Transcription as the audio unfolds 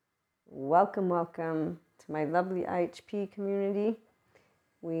Welcome to my lovely IHP community.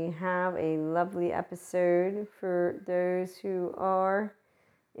 We have a lovely episode for those who are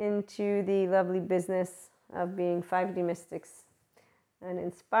into the lovely business of being 5D mystics and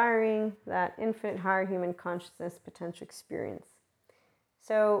inspiring that infinite higher human consciousness potential experience.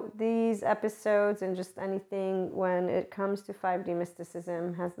 So these episodes and just anything when it comes to 5D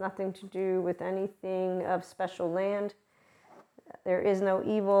mysticism has nothing to do with anything of special land. There is no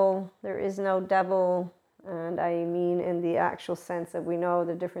evil, there is no devil, and I mean in the actual sense that we know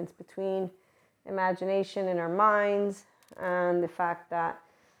the difference between imagination in our minds and the fact that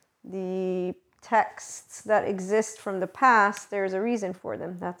the texts that exist from the past, there's a reason for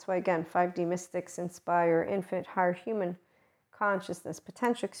them. That's why, again, 5D mystics inspire infinite higher human consciousness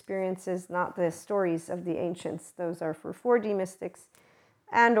potential experiences, not the stories of the ancients. Those are for 4D mystics.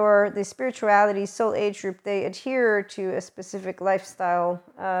 And or the spirituality soul age group, they adhere to a specific lifestyle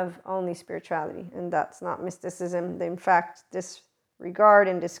of only spirituality. And that's not mysticism. They, in fact, disregard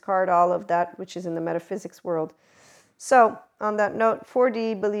and discard all of that which is in the metaphysics world. So, on that note,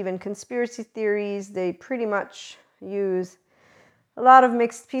 4D believe in conspiracy theories. They pretty much use a lot of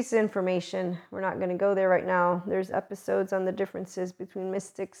mixed pieces of information. We're not going to go there right now. There's episodes on the differences between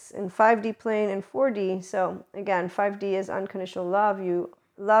mystics in 5D plane and 4D. So, again, 5D is unconditional love. You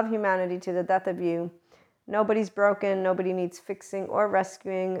love humanity to the death of you. Nobody's broken. Nobody needs fixing or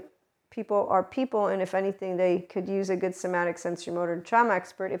rescuing. People are people, and if anything, they could use a good somatic sensory motor trauma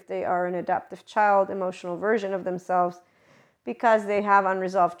expert if they are an adaptive child, emotional version of themselves, because they have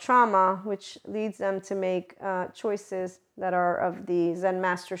unresolved trauma, which leads them to make choices that are of the Zen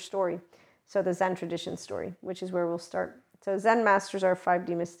master story. So the Zen tradition story, which is where we'll start. So Zen masters are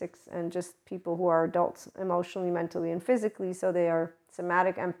 5D mystics and just people who are adults emotionally, mentally, and physically. So they are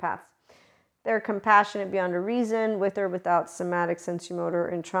somatic empaths. They're compassionate beyond a reason, with or without somatic, sensory-motor,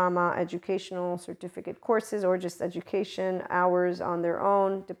 and trauma, educational certificate courses, or just education hours on their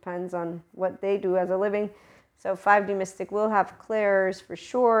own. Depends on what they do as a living. So 5D mystic will have clairs for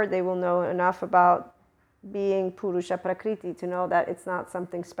sure. They will know enough about being Purusha Prakriti to know that it's not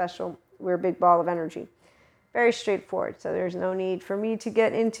something special. We're a big ball of energy. Very straightforward. So there's no need for me to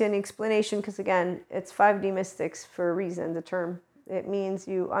get into an explanation because, again, it's 5D mystics for a reason, the term. It means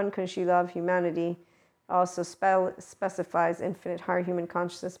you unconsciously love humanity. Also specifies infinite higher human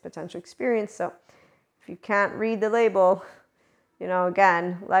consciousness potential experience. So if you can't read the label,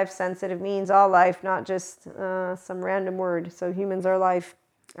 again, life sensitive means all life, not just some random word. So humans are life,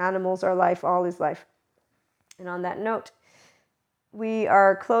 animals are life, all is life. And on that note, we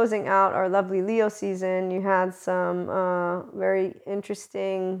are closing out our lovely Leo season. You had some very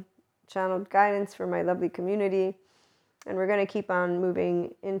interesting channeled guidance for my lovely community. And we're going to keep on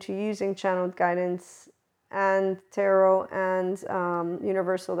moving into using channeled guidance and tarot and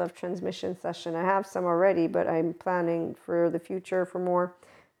universal love transmission session. I have some already, but I'm planning for the future for more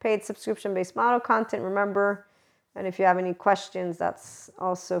paid subscription-based model content. Remember, and if you have any questions, that's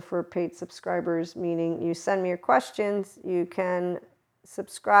also for paid subscribers, meaning you send me your questions. You can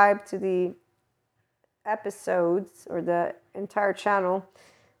subscribe to the episodes or the entire channel.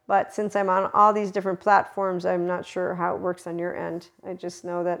 But since I'm on all these different platforms, I'm not sure how it works on your end. I just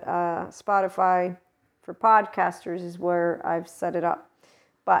know that Spotify for podcasters is where I've set it up.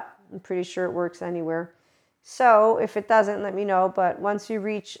 But I'm pretty sure it works anywhere. So if it doesn't, let me know. But once you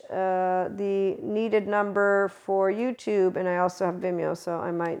reach the needed number for YouTube, and I also have Vimeo, so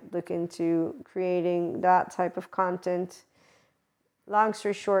I might look into creating that type of content. Long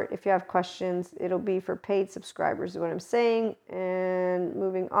story short, if you have questions, it'll be for paid subscribers, is what I'm saying. And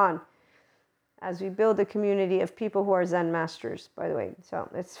moving on, as we build a community of people who are Zen masters, by the way. So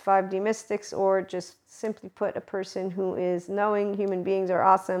it's 5D mystics, or just simply put, a person who is knowing human beings are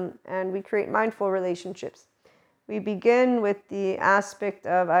awesome, and we create mindful relationships. We begin with the aspect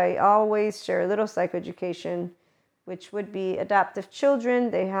of, I always share a little psychoeducation, which would be adaptive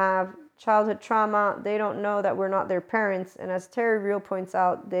children. They have childhood trauma. They don't know that we're not their parents. And as Terry Real points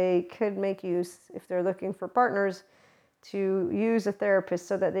out, they could make use, if they're looking for partners, to use a therapist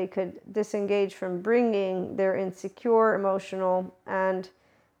so that they could disengage from bringing their insecure, emotional, and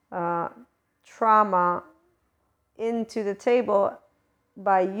trauma into the table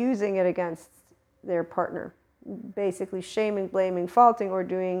by using it against their partner. Basically shaming, blaming, faulting, or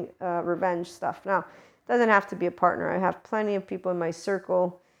doing revenge stuff. Now, it doesn't have to be a partner. I have plenty of people in my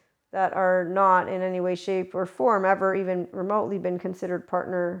circle that are not in any way, shape, or form ever even remotely been considered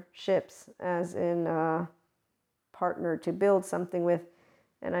partnerships, as in partner to build something with.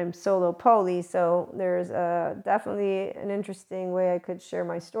 And I'm solo poly, so there's definitely an interesting way I could share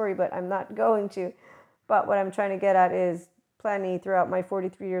my story, but I'm not going to. But what I'm trying to get at is plenty throughout my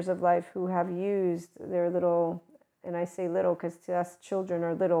 43 years of life who have used their little, and I say little because to us children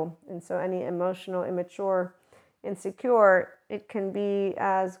are little, and so any emotional, immature, insecure, it can be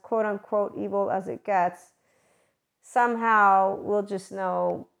as quote unquote evil as it gets. Somehow we'll just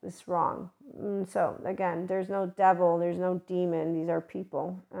know it's wrong. So again, there's no devil, there's no demon, these are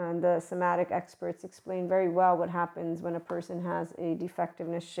people. And the somatic experts explain very well what happens when a person has a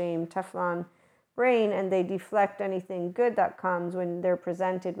defectiveness, shame, Teflon brain, and they deflect anything good that comes. When they're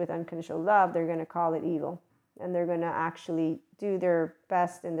presented with unconditional love, they're going to call it evil. And they're going to actually do their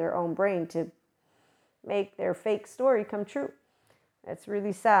best in their own brain to make their fake story come true. It's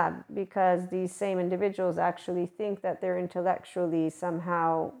really sad because these same individuals actually think that they're intellectually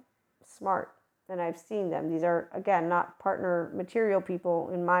somehow smart. And I've seen them. These are, again, not partner material people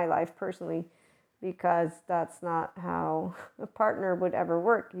in my life personally, because that's not how a partner would ever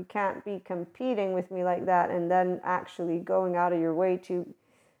work. You can't be competing with me like that and then actually going out of your way to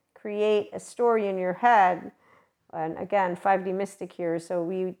create a story in your head. And again, 5D mystic here. So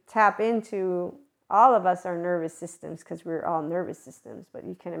we tap into, all of us are nervous systems because we're all nervous systems. But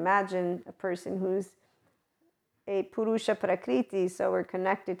you can imagine a person who's a Purusha Prakriti. So we're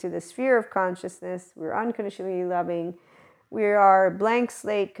connected to the sphere of consciousness. We're unconditionally loving. We are a blank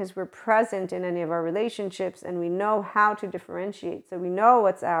slate because we're present in any of our relationships and we know how to differentiate. So we know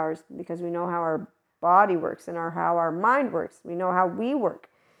what's ours because we know how our body works and how our mind works. We know how we work.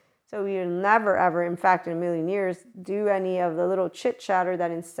 So we will never, ever, in fact, in a million years, do any of the little chit-chatter that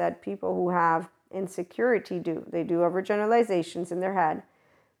instead people who have insecurity do. They do overgeneralizations in their head.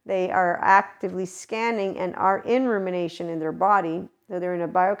 They are actively scanning and are in rumination in their body. So they're in a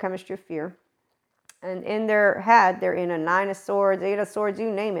biochemistry of fear. And in their head, they're in a 9 of swords, 8 of swords,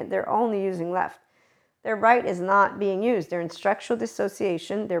 you name it. They're only using left. Their right is not being used. They're in structural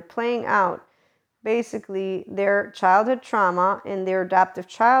dissociation. They're playing out basically their childhood trauma in their adaptive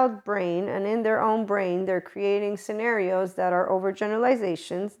child brain, and in their own brain they're creating scenarios that are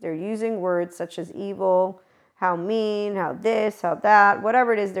overgeneralizations. They're using words such as evil, how mean, how this, how that,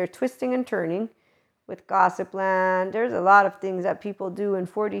 whatever it is, they're twisting and turning with gossip land. There's a lot of things that people do in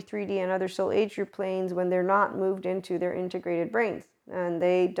 4D, 3D and other soul age group planes when they're not moved into their integrated brains, and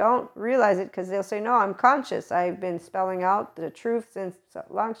they don't realize it because they'll say, no, I'm conscious, I've been spelling out the truth since. So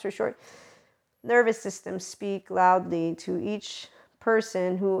long story short, nervous systems speak loudly to each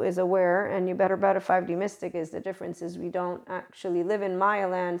person who is aware, and you better bet a 5D mystic is the difference is we don't actually live in Maya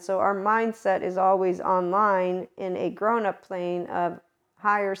land, so our mindset is always online in a grown-up plane of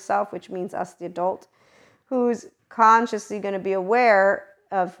higher self, which means us, the adult, who's consciously going to be aware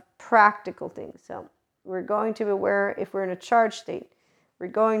of practical things. So we're going to be aware if we're in a charged state. We're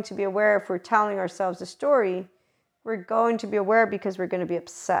going to be aware if we're telling ourselves a story. We're going to be aware because we're going to be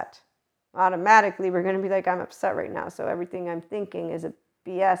upset. Automatically we're going to be like, I'm upset right now, so everything I'm thinking is a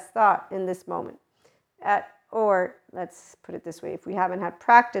BS thought in this moment. Or let's put it this way, if we haven't had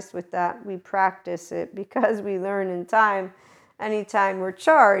practice with that, we practice it because we learn in time. Anytime we're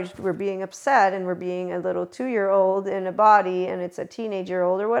charged, we're being upset and we're being a little 2-year-old in a body and it's a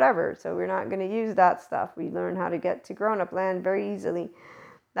teenage-year-old or whatever. So we're not going to use that stuff. We learn how to get to grown-up land very easily.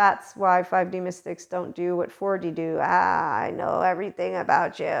 That's why 5D mystics don't do what 4D do. I know everything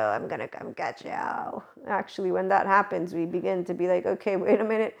about you. I'm going to come get you. Actually, when that happens, we begin to be like, okay, wait a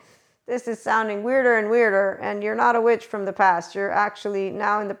minute. This is sounding weirder and weirder. And you're not a witch from the past. You're actually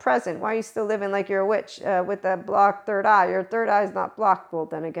now in the present. Why are you still living like you're a witch with a blocked third eye? Your third eye is not blocked. Well,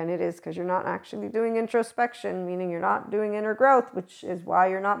 then again, it is because you're not actually doing introspection, meaning you're not doing inner growth, which is why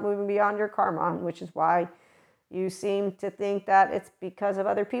you're not moving beyond your karma, which is why you seem to think that it's because of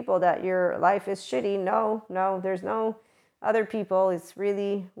other people that your life is shitty. No, there's no other people. It's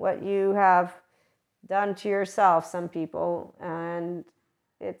really what you have done to yourself, some people. And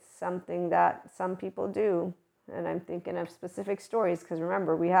it's something that some people do. And I'm thinking of specific stories because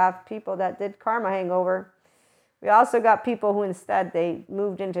remember, we have people that did karma hangover. We also got people who instead they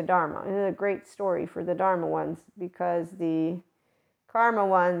moved into dharma. And it's a great story for the dharma ones because the karma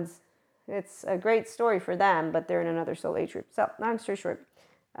ones, it's a great story for them, but they're in another soul age group. So, long story short,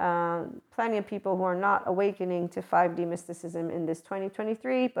 plenty of people who are not awakening to 5D mysticism in this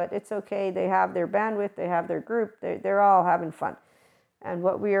 2023, but it's okay. They have their bandwidth, they have their group, they're all having fun. And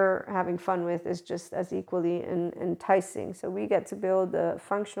what we are having fun with is just as equally enticing. So we get to build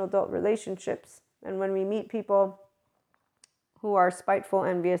functional adult relationships. And when we meet people who are spiteful,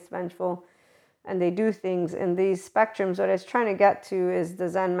 envious, vengeful, and they do things in these spectrums, what I was trying to get to is the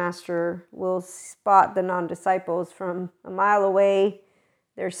Zen master will spot the non-disciples from a mile away.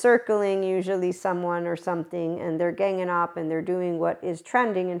 they're circling usually someone or something, and they're ganging up and they're doing what is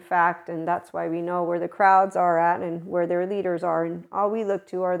trending, in fact, and that's why we know where the crowds are at and where their leaders are, and all we look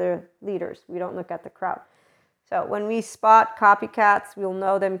to are the leaders. We don't look at the crowd. So when we spot copycats, we'll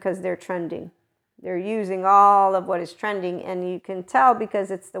know them because they're trending. They're using all of what is trending, and you can tell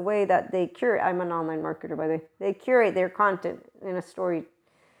because it's the way that they curate. I'm an online marketer, by the way. They curate their content in a story.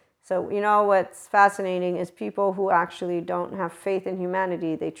 So you know what's fascinating is people who actually don't have faith in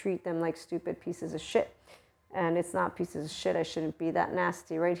humanity, they treat them like stupid pieces of shit. And it's not pieces of shit. I shouldn't be that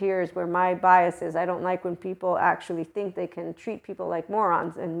nasty. Right here is where my bias is. I don't like when people actually think they can treat people like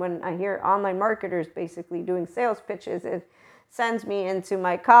morons. And when I hear online marketers basically doing sales pitches, it sends me into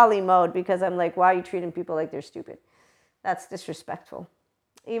my Kali mode because I'm like, why are you treating people like they're stupid? That's disrespectful.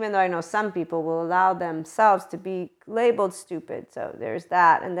 Even though I know some people will allow themselves to be labeled stupid. So there's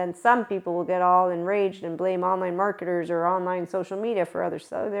that. And then some people will get all enraged and blame online marketers or online social media for others.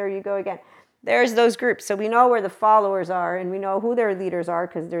 So there you go again. There's those groups. So we know where the followers are and we know who their leaders are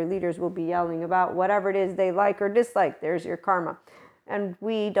because their leaders will be yelling about whatever it is they like or dislike. There's your karma. And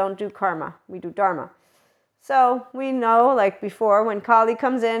we don't do karma. We do dharma. So we know, like before, when Kali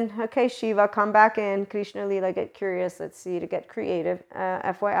comes in, okay, Shiva, come back in. Krishna, Leela, get curious. Let's see, to get creative.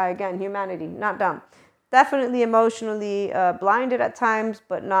 FYI, again, humanity, not dumb. Definitely emotionally blinded at times,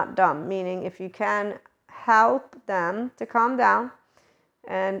 but not dumb. Meaning, if you can help them to calm down,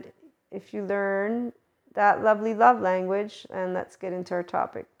 and if you learn that lovely love language, and let's get into our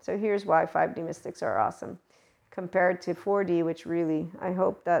topic. So here's why 5D mystics are awesome compared to 4D, which really, I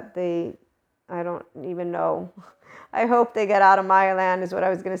hope that I don't even know. I hope they get out of Maya land is what I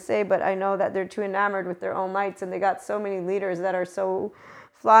was going to say, but I know that they're too enamored with their own lights and they got so many leaders that are so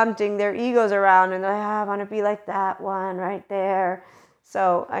flaunting their egos around and they're like, I want to be like that one right there.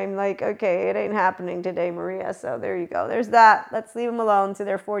 So I'm like, okay, it ain't happening today, Maria. So there you go. There's that. Let's leave them alone to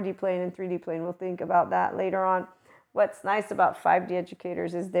their 4D plane and 3D plane. We'll think about that later on. What's nice about 5D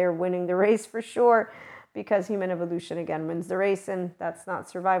educators is they're winning the race for sure. Because human evolution, again, wins the race, and that's not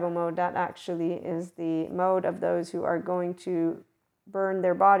survival mode. That actually is the mode of those who are going to burn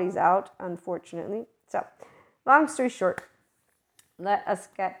their bodies out, unfortunately. So, long story short, let us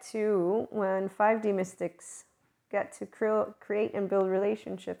get to when 5D mystics get to create and build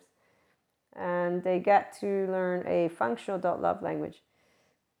relationships, and they get to learn a functional adult love language.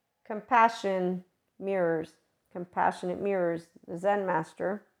 Compassion mirrors, compassionate mirrors. The Zen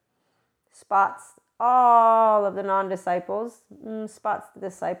master spots all of the non-disciples, spots the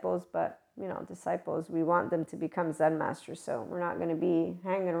disciples, but, disciples, we want them to become Zen masters, so we're not going to be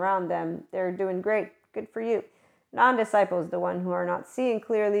hanging around them. They're doing great. Good for you. Non-disciples, the one who are not seeing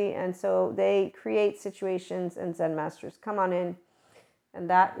clearly, and so they create situations, and Zen masters come on in, and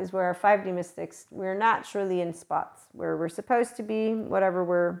that is where our 5D mystics, we're naturally in spots where we're supposed to be, whatever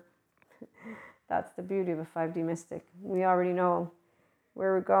we're, that's the beauty of a 5D mystic. We already know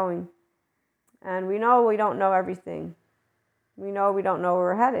where we're going. And we know we don't know everything. We know we don't know where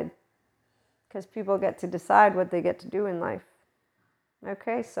we're headed. Because people get to decide what they get to do in life.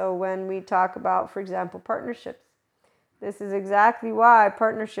 Okay, so when we talk about, for example, partnerships, this is exactly why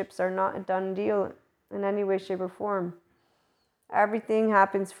partnerships are not a done deal in any way, shape, or form. Everything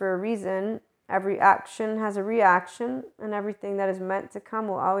happens for a reason. Every action has a reaction. And everything that is meant to come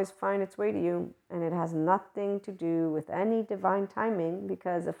will always find its way to you. And it has nothing to do with any divine timing.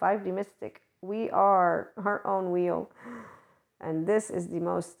 Because a 5D mystic, we are our own wheel. And this is the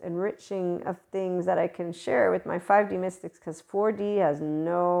most enriching of things that I can share with my 5D mystics because 4D has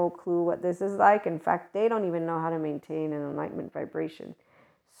no clue what this is like. In fact, they don't even know how to maintain an enlightenment vibration.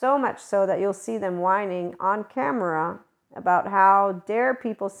 So much so that you'll see them whining on camera about how dare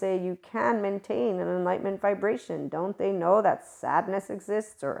people say you can maintain an enlightenment vibration. Don't they know that sadness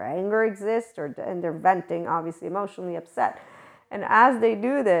exists or anger exists? And they're venting, obviously emotionally upset. And as they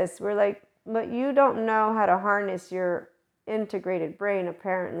do this, we're like, but you don't know how to harness your integrated brain,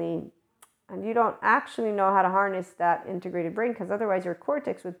 apparently. And you don't actually know how to harness that integrated brain because otherwise your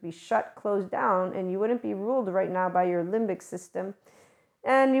cortex would be shut, closed down, and you wouldn't be ruled right now by your limbic system.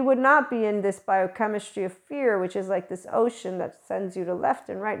 And you would not be in this biochemistry of fear, which is like this ocean that sends you to left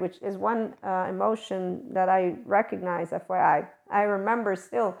and right, which is one emotion that I recognize, FYI. I remember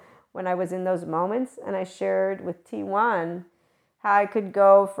still when I was in those moments and I shared with T1 how I could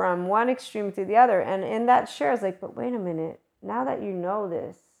go from one extreme to the other. And in that share, I was like, but wait a minute. Now that you know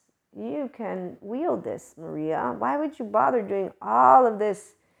this, you can wield this, Maria. Why would you bother doing all of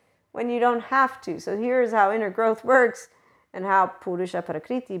this when you don't have to? So here's how inner growth works and how Purusha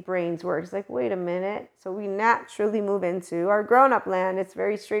Prakriti brains works. Like, wait a minute. So we naturally move into our grown-up land. It's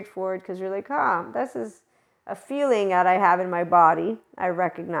very straightforward because you're like, this is a feeling that I have in my body. I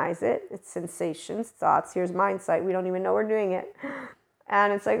recognize it. It's sensations, thoughts. Here's mindsight. We don't even know we're doing it.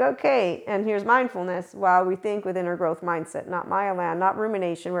 And it's like, okay, and here's mindfulness while we think with inner growth mindset, not Maya land, not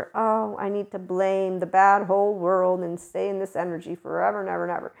rumination, where, oh, I need to blame the bad whole world and stay in this energy forever, never,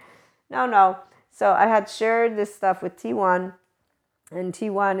 never. No. So I had shared this stuff with T1, and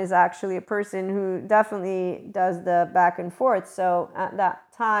T1 is actually a person who definitely does the back and forth. So at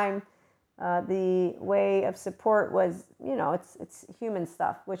that time, the way of support was, it's human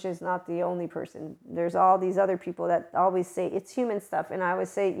stuff, which is not the only person. There's all these other people that always say it's human stuff. And I always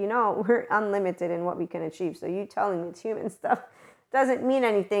say, we're unlimited in what we can achieve. So you telling me it's human stuff doesn't mean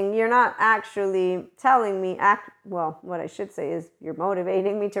anything. You're not actually telling me, what I should say is you're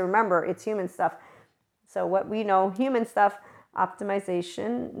motivating me to remember it's human stuff. So what we know, human stuff,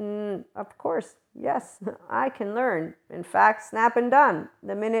 optimization, of course, yes, I can learn. In fact, snap and done.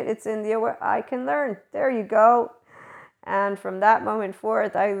 The minute it's in the aware, I can learn. There you go. And from that moment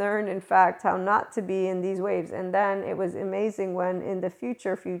forth, I learned, in fact, how not to be in these waves. And then it was amazing when in the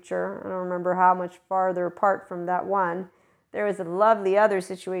future, I don't remember how much farther apart from that one, there was a lovely other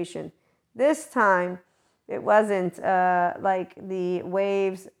situation. This time, it wasn't like the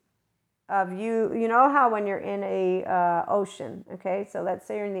waves of you know how when you're in a ocean, okay? So let's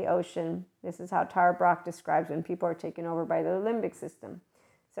say you're in the ocean. This is how Tara Brach describes when people are taken over by the limbic system.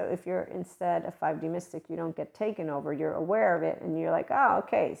 So if you're instead a 5D mystic, you don't get taken over. You're aware of it and you're like, oh,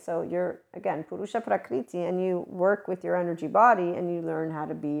 okay. So you're, again, Purusha Prakriti, and you work with your energy body and you learn how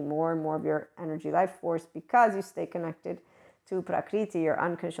to be more and more of your energy life force because you stay connected to Prakriti, your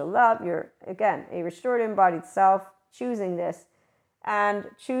unconditional love. You're, again, a restored embodied self, choosing this. And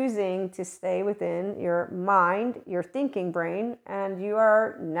choosing to stay within your mind, your thinking brain, and you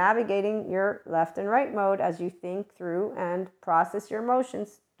are navigating your left and right mode as you think through and process your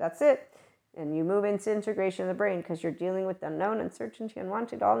emotions. That's it. And you move into integration of the brain because you're dealing with the unknown, uncertainty,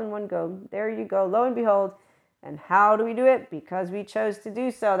 unwanted, all in one go. There you go. Lo and behold. And how do we do it? Because we chose to do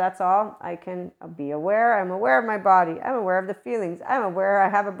so. That's all. I can be aware. I'm aware of my body. I'm aware of the feelings. I'm aware I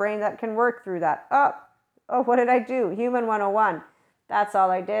have a brain that can work through that. Oh, what did I do? Human 101. That's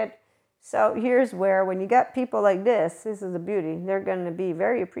all I did. So here's where, when you get people like this is the beauty. They're going to be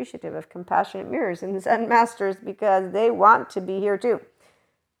very appreciative of compassionate mirrors and Zen masters because they want to be here too.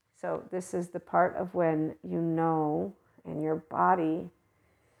 So this is the part of when you know in your body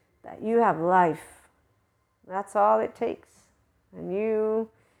that you have life. That's all it takes. And you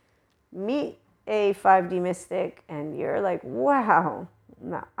meet a 5D mystic and you're like, wow,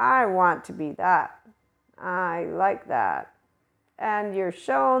 now I want to be that. I like that. And you're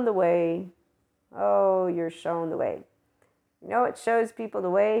shown the way. Oh, you're shown the way. It shows people the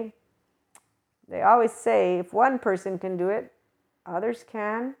way. They always say if one person can do it, others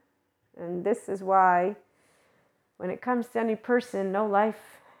can. And this is why when it comes to any person, no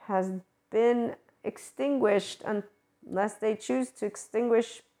life has been extinguished unless they choose to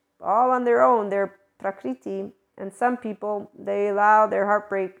extinguish all on their own, their prakriti. And some people, they allow their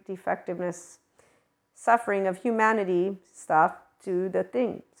heartbreak, defectiveness, suffering of humanity stuff to the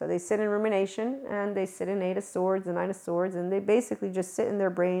thing. So they sit in rumination and they sit in 8 of swords and 9 of swords, and they basically just sit in their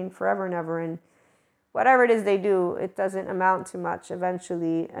brain forever and ever. And whatever it is they do, it doesn't amount to much.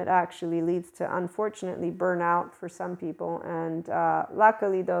 Eventually, it actually leads to, unfortunately, burnout for some people. And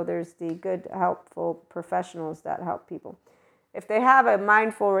luckily, though, there's the good, helpful professionals that help people. If they have a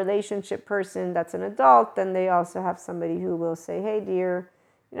mindful relationship person that's an adult, then they also have somebody who will say, hey, dear,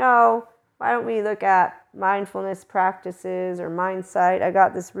 why don't we look at mindfulness practices or mindsight? I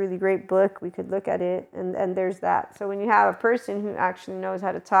got this really great book. We could look at it. And there's that. So when you have a person who actually knows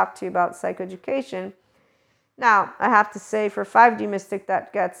how to talk to you about psychoeducation, now I have to say for 5D Mystic,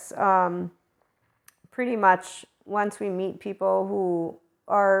 that gets pretty much once we meet people who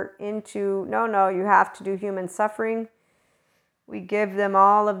are into, no, you have to do human suffering. We give them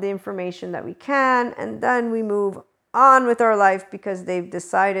all of the information that we can, and then we move on with our life because they've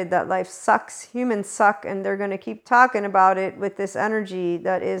decided that life sucks, humans suck, and they're going to keep talking about it with this energy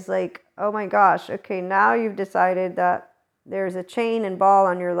that is like, oh my gosh, okay, now you've decided that there's a chain and ball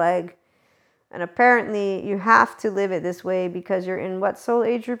on your leg, and apparently you have to live it this way because you're in what soul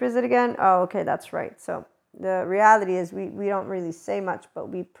age group is it again? Oh, okay, that's right. So the reality is we don't really say much, but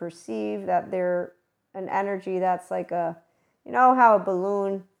we perceive that they're an energy that's like how a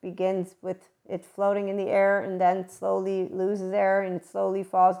balloon begins with it floating in the air and then slowly loses air and it slowly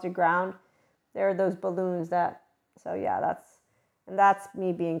falls to ground. There are those balloons that's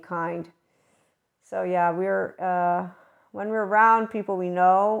me being kind. So yeah, we're when we're around people we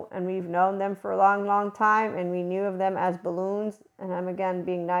know, and we've known them for a long, long time, and we knew of them as balloons, and I'm again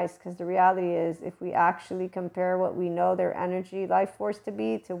being nice, because the reality is, if we actually compare what we know their energy life force to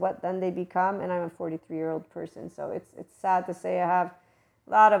be to what then they become, and I'm a 43-year-old person, so it's sad to say I have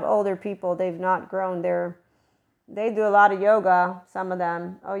a lot of older people, they've not grown they do a lot of yoga, some of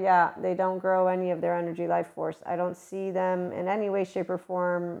them. Oh yeah, they don't grow any of their energy life force. I don't see them in any way, shape, or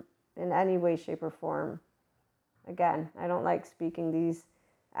form, Again, I don't like speaking these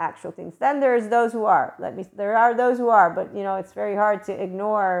actual things. Then there's those who are. There are those who are, but it's very hard to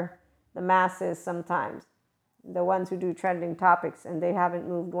ignore the masses sometimes. The ones who do trending topics and they haven't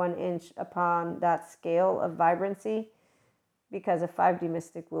moved 1 inch upon that scale of vibrancy, because a 5D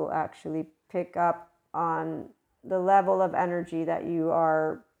mystic will actually pick up on the level of energy that you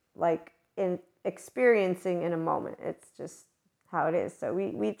are experiencing in a moment. It's just how it is. So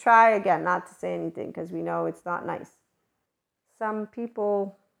we try again not to say anything, because we know it's not nice. Some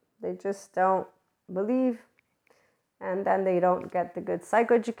people, they just don't believe, and then they don't get the good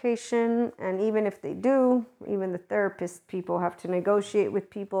psychoeducation, and even if they do, even the therapist people have to negotiate with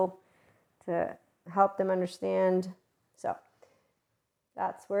people to help them understand. So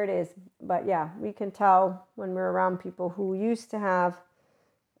that's where it is. But yeah, we can tell when we're around people who used to have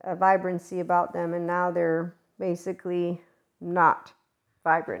a vibrancy about them, and now they're basically not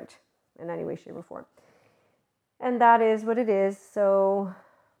vibrant in any way, shape, or form. And that is what it is. So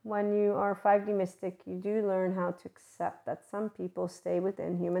when you are 5D mystic, you do learn how to accept that some people stay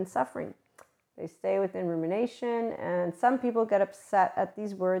within human suffering. They stay within rumination, and some people get upset at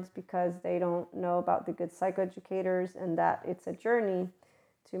these words because they don't know about the good psychoeducators, and that it's a journey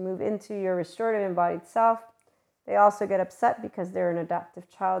to move into your restorative embodied self. They also get upset because they're an adaptive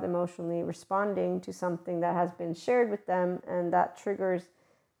child, emotionally responding to something that has been shared with them, and that triggers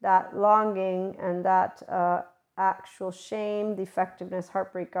that longing and that actual shame, defectiveness,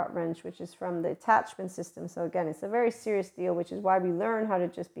 heartbreak, gut wrench, which is from the attachment system. So again, it's a very serious deal, which is why we learn how to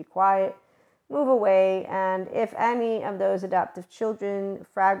just be quiet, move away. And if any of those adaptive children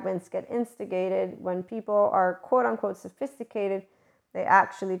fragments get instigated, when people are quote unquote sophisticated, they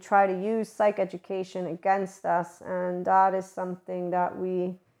actually try to use psychoeducation against us, and that is something that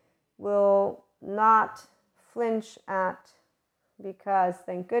we will not flinch at, because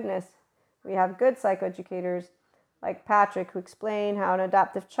thank goodness we have good psychoeducators like Patrick, who explain how an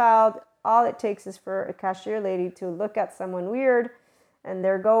adaptive child, all it takes is for a cashier lady to look at someone weird, and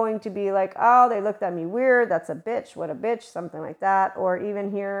they're going to be like, oh, they looked at me weird, that's a bitch, what a bitch, something like that. Or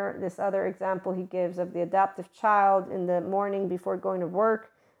even here, this other example he gives of the adaptive child in the morning before going to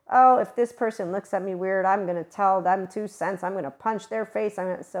work. Oh, if this person looks at me weird, I'm going to tell them 2 cents, I'm going to punch their face.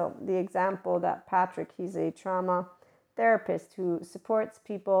 So the example that Patrick, he's a trauma therapist who supports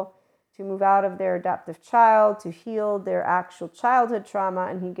people to move out of their adaptive child, to heal their actual childhood trauma.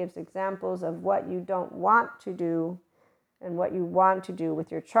 And he gives examples of what you don't want to do and what you want to do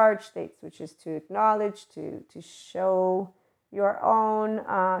with your charge states, which is to acknowledge, to show your own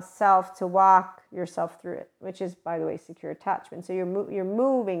self, to walk yourself through it, which is, by the way, secure attachment. So you're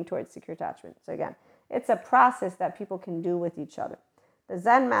moving towards secure attachment. So again, it's a process that people can do with each other. The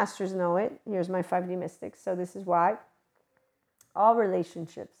Zen masters know it. Here's my 5D mystics. So this is why all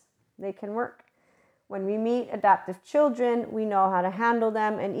relationships, they can work. When we meet adaptive children, we know how to handle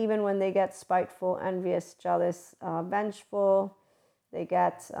them. And even when they get spiteful, envious, jealous, vengeful, they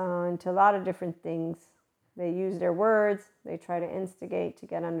get into a lot of different things. They use their words. They try to instigate to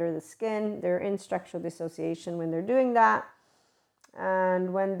get under the skin. They're in structural dissociation when they're doing that.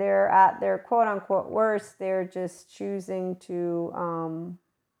 And when they're at their quote unquote worst, they're just choosing to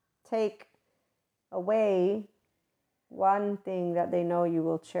take away one thing that they know you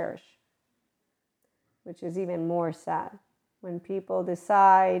will cherish, which is even more sad. When people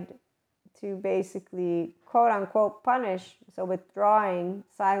decide to basically quote unquote punish, so withdrawing,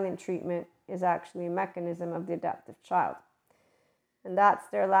 silent treatment is actually a mechanism of the adaptive child. And that's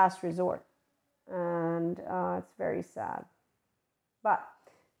their last resort. And it's very sad. But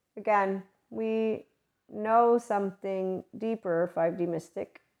again, we know something deeper, 5D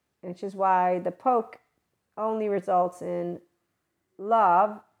mystic, which is why the poke only results in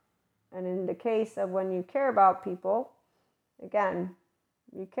love. And in the case of when you care about people, again,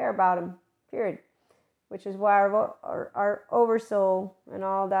 you care about them, period. Which is why our oversoul and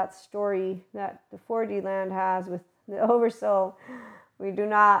all that story that the 4D land has with the oversoul, we do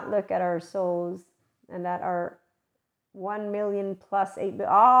not look at our souls and at our 1 million plus 8 billion,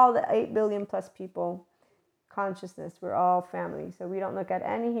 all the 8 billion plus people consciousness. We're all family. So we don't look at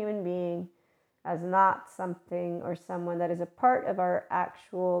any human being as not something or someone that is a part of our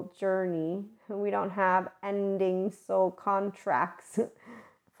actual journey. We don't have ending soul contracts.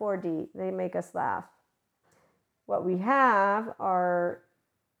 4D, they make us laugh. What we have are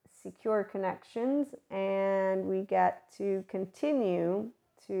secure connections, and we get to continue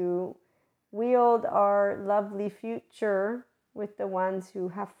to wield our lovely future with the ones who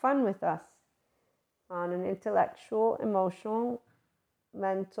have fun with us on an intellectual, emotional,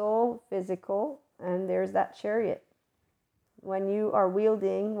 mental, physical, and there's that chariot. When you are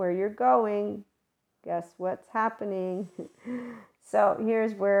wielding where you're going, guess what's happening? So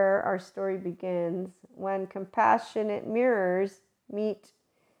here's where our story begins. When compassionate mirrors meet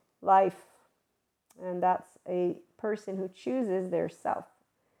life, and that's a person who chooses their self.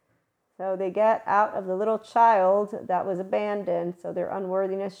 So they get out of the little child that was abandoned, so their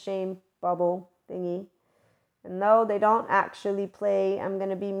unworthiness, shame, bubble thingy. And no, they don't actually play, I'm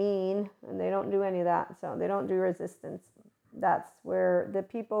going to be mean, and they don't do any of that. So they don't do resistance. That's where the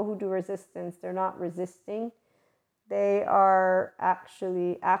people who do resistance, they're not resisting. They are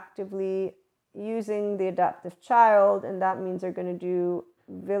actually actively using the adaptive child, and that means they're going to do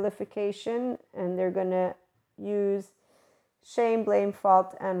vilification, and they're going to use shame, blame,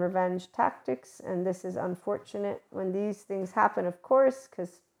 fault, and revenge tactics. And this is unfortunate when these things happen, of course,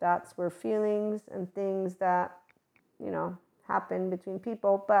 because that's where feelings and things that, happen between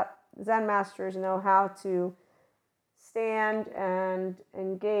people. But Zen masters know how to stand and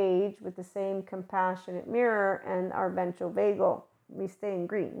engage with the same compassionate mirror and our ventral vagal. We stay in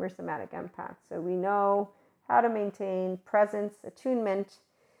green. We're somatic empaths. So we know how to maintain presence, attunement,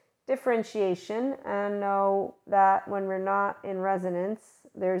 differentiation, and know that when we're not in resonance,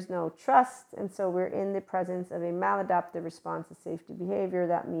 there's no trust. And so we're in the presence of a maladaptive response to safety behavior.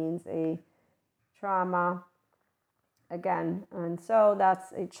 That means a trauma again. And so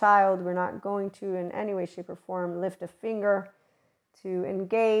that's a child. We're not going to in any way, shape, or form lift a finger to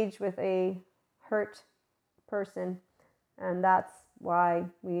engage with a hurt person. And that's why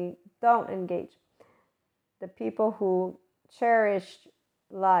we don't engage. The people who cherish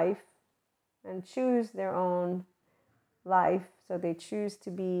life and choose their own life, so they choose to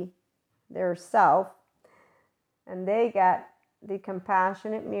be their self, and they get the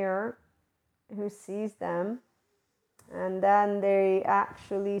compassionate mirror who sees them, and then they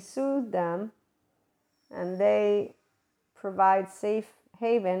actually soothe them, and they provide safe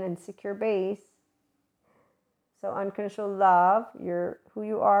haven and secure base. So unconditional love, you're who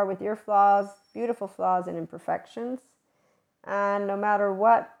you are with your flaws, beautiful flaws and imperfections. And no matter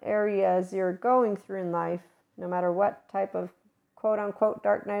what areas you're going through in life, no matter what type of quote-unquote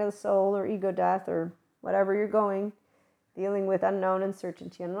dark night of the soul or ego death or whatever you're dealing with unknown,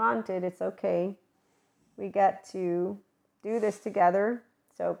 uncertainty, unwanted, it's okay. We get to do this together.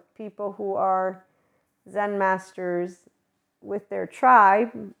 So people who are Zen masters with their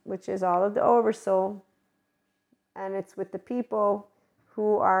tribe, which is all of the oversoul, and it's with the people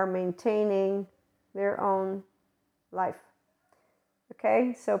who are maintaining their own life.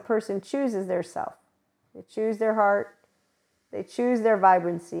 Okay, so a person chooses their self. They choose their heart. They choose their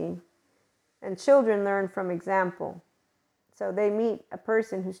vibrancy. And children learn from example. So they meet a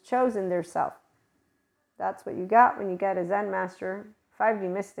person who's chosen their self. That's what you got when you get a Zen master. 5D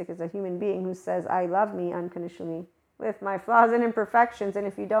mystic is a human being who says, I love me unconditionally with my flaws and imperfections. And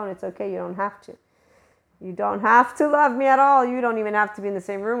if you don't, it's okay. You don't have to. You don't have to love me at all. You don't even have to be in the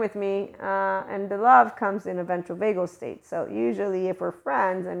same room with me. And the love comes in a ventral vagal state. So usually if we're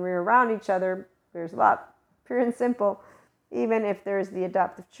friends and we're around each other, there's love. Pure and simple. Even if there's the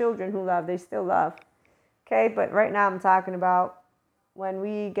adoptive children who love, they still love. Okay, but right now I'm talking about when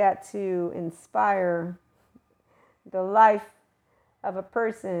we get to inspire the life of a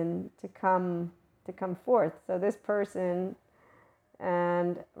person to come forth. So this person,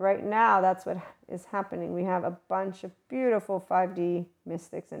 and right now that's what is happening. We have a bunch of beautiful 5D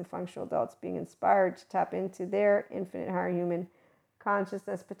mystics and functional adults being inspired to tap into their infinite higher human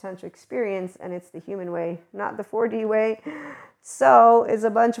consciousness potential experience, and it's the human way, not the 4D way. So it's a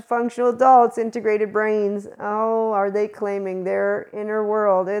bunch of functional adults, integrated brains. Oh, are they claiming their inner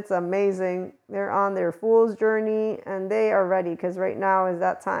world? It's amazing. They're on their fool's journey, and they are ready, because right now is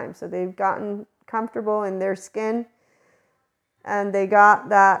that time. So they've gotten comfortable in their skin, and they got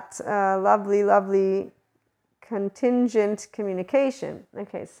that lovely, lovely contingent communication.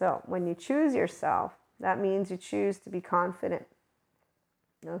 Okay, so when you choose yourself, that means you choose to be confident.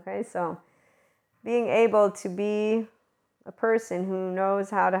 Okay, so being able to be a person who knows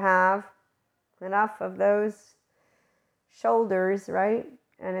how to have enough of those shoulders, right?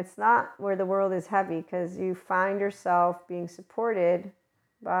 And it's not where the world is heavy, because you find yourself being supported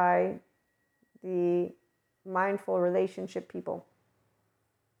by the mindful relationship people.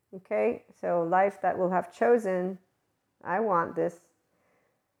 Okay, so life that will have chosen, I want this.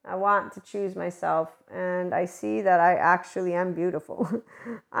 I want to choose myself, and I see that I actually am beautiful.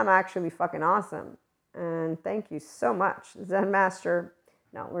 I'm actually fucking awesome. And thank you so much, Zen Master.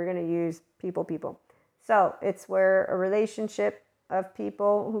 No, we're going to use people. So it's where a relationship of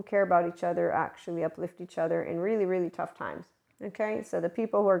people who care about each other actually uplift each other in really, really tough times. Okay, so the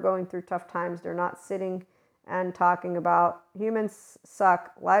people who are going through tough times, they're not sitting and talking about humans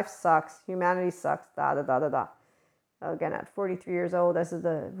suck, life sucks, humanity sucks, da da da da da. Again, at 43 years old, this is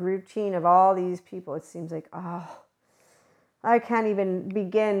the routine of all these people. It seems like, oh, I can't even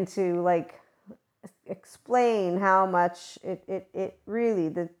begin to like explain how much it really,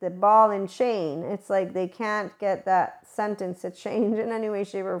 the ball and chain, it's like they can't get that sentence to change in any way,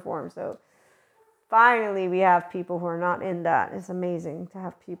 shape, or form. So finally, we have people who are not in that. It's amazing to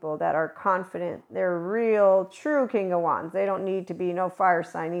have people that are confident. They're real, true King of Wands. They don't need to be no fire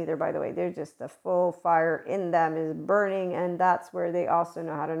sign either, by the way. They're just the full fire in them is burning, and that's where they also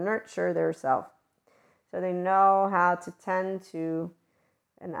know how to nurture their self. So they know how to tend to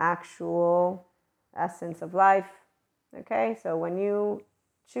an actual essence of life. Okay, so when you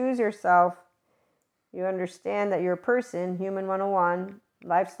choose yourself, you understand that you're a person, human 101.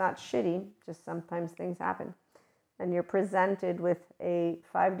 Life's not shitty, just sometimes things happen. And you're presented with a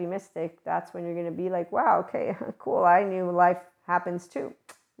 5D mystic, that's when you're going to be like, wow, okay, cool, I knew life happens too.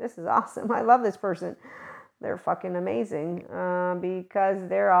 This is awesome. I love this person. They're fucking amazing because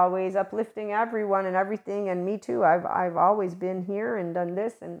they're always uplifting everyone and everything. And me too. I've always been here and done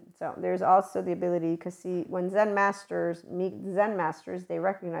this. And so there's also the ability to see when Zen masters meet Zen masters, they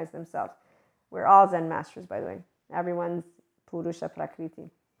recognize themselves. We're all Zen masters, by the way. Everyone's Purusha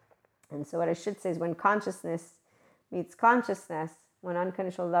Prakriti. And so what I should say is when consciousness meets consciousness, when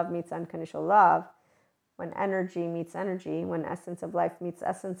unconditional love meets unconditional love, when energy meets energy, when essence of life meets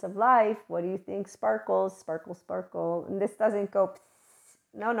essence of life, what do you think sparkles? Sparkle, sparkle. And this doesn't go,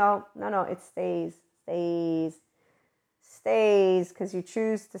 no, it stays, because you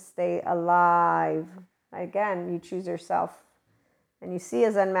choose to stay alive. Again, you choose yourself. And you see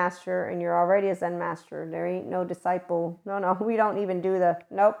a Zen master, and you're already a Zen master. There ain't no disciple. No, we don't even do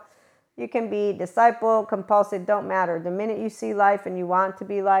nope. You can be disciple, compulsive, don't matter. The minute you see life and you want to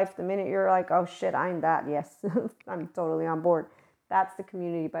be life, the minute you're like, oh shit, I'm that, yes, I'm totally on board. That's the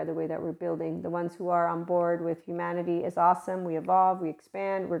community, by the way, that we're building. The ones who are on board with humanity is awesome. We evolve, we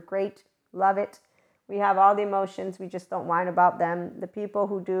expand, we're great, love it. We have all the emotions, we just don't whine about them. The people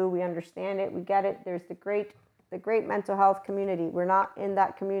who do, we understand it, we get it. There's the great mental health community. We're not in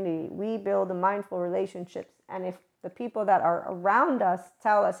that community. We build the mindful relationships. And if the people that are around us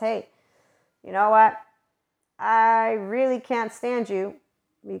tell us, hey, you know what? I really can't stand you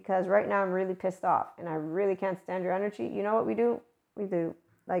because right now I'm really pissed off and I really can't stand your energy. You know what we do? We do.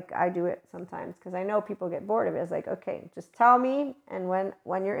 Like I do it sometimes because I know people get bored of it. It's like, okay, just tell me. And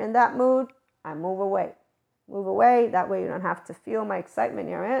when you're in that mood, I move away. Move away. That way you don't have to feel my excitement.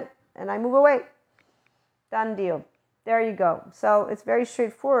 You're in it. And I move away. Done deal. There you go. So it's very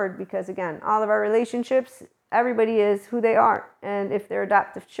straightforward because, again, all of our relationships, everybody is who they are. And if they're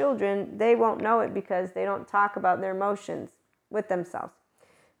adoptive children, they won't know it because they don't talk about their emotions with themselves.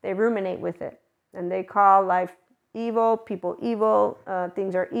 They ruminate with it. And they call life evil, people evil,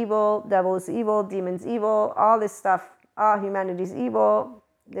 things are evil, devil is evil, demons evil, all this stuff. Humanity's evil.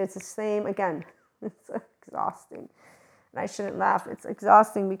 It's the same. Again, it's exhausting. And I shouldn't laugh. It's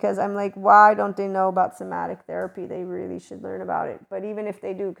exhausting because I'm like, why don't they know about somatic therapy? They really should learn about it. But even if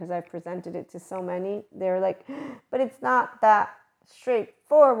they do, because I've presented it to so many, they're like, but it's not that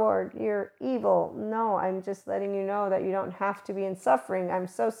straightforward. You're evil. No, I'm just letting you know that you don't have to be in suffering. I'm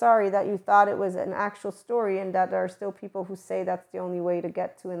so sorry that you thought it was an actual story and that there are still people who say that's the only way to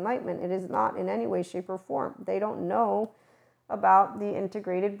get to enlightenment. It is not in any way, shape, or form. They don't know about the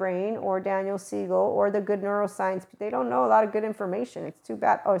integrated brain or Daniel Siegel or the good neuroscience. They don't know a lot of good information. It's too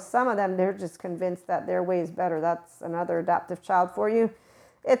bad. Or some of them, they're just convinced that their way is better. That's another adaptive child for you.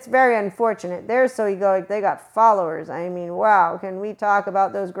 It's very unfortunate. They're so egoic. They got followers. I mean, wow. Can we talk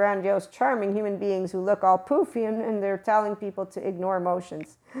about those grandiose, charming human beings who look all poofy and they're telling people to ignore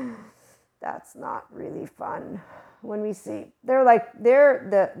emotions? That's not really fun. When we see, they're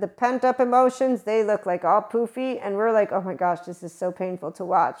the pent up emotions, they look like all poofy and we're like, oh my gosh, this is so painful to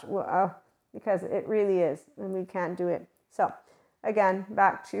watch. Because it really is and we can't do it. So again,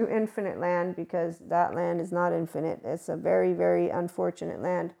 back to infinite land because that land is not infinite. It's a very, very unfortunate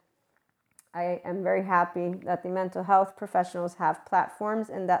land. I am very happy that the mental health professionals have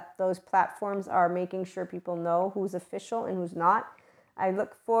platforms and that those platforms are making sure people know who's official and who's not. I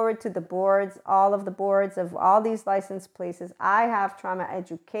look forward to the boards, all of the boards of all these licensed places. I have trauma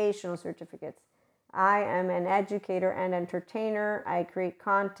educational certificates. I am an educator and entertainer. I create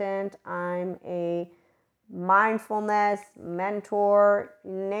content. I'm a mindfulness mentor,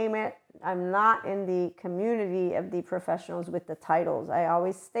 you name it. I'm not in the community of the professionals with the titles. I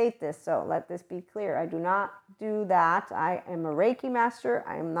always state this, so let this be clear. I do not do that. I am a Reiki master.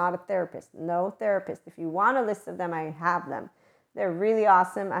 I am not a therapist. No therapist. If you want a list of them, I have them. They're really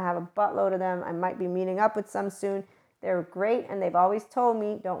awesome. I have a buttload of them. I might be meeting up with some soon. They're great, and they've always told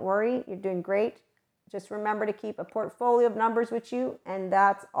me, don't worry, you're doing great. Just remember to keep a portfolio of numbers with you, and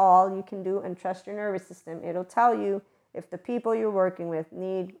that's all you can do, and trust your nervous system. It'll tell you if the people you're working with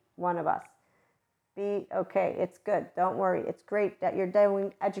need one of us. Be okay. It's good. Don't worry. It's great that you're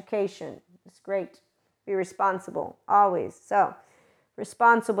doing education. It's great. Be responsible, always. So,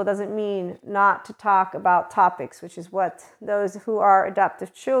 responsible doesn't mean not to talk about topics, which is what those who are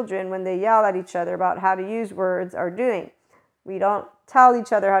adoptive children, when they yell at each other about how to use words, are doing. We don't tell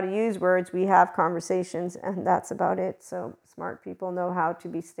each other how to use words. We have conversations, and that's about it. So smart people know how to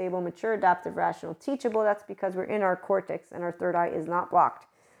be stable, mature, adaptive, rational, teachable. That's because we're in our cortex, and our third eye is not blocked.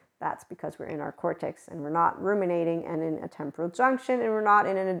 That's because we're in our cortex, and we're not ruminating and in a temporal junction, and we're not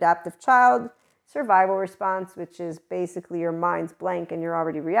in an adaptive child survival response, which is basically your mind's blank and you're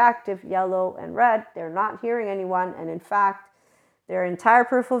already reactive, yellow and red. They're not hearing anyone, and in fact, their entire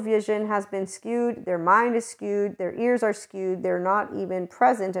peripheral vision has been skewed. Their mind is skewed. Their ears are skewed. They're not even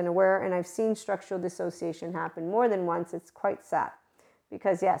present and aware. And I've seen structural dissociation happen more than once. It's quite sad.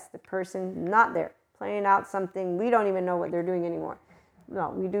 Because yes, the person not there, playing out something. We don't even know what they're doing anymore. No,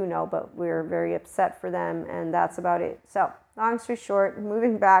 we do know, but we're very upset for them. And that's about it. So long story short,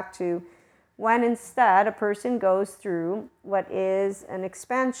 moving back to when instead a person goes through what is an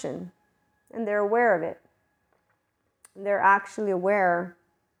expansion and they're aware of it. They're actually aware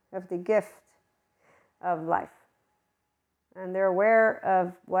of the gift of life. And they're aware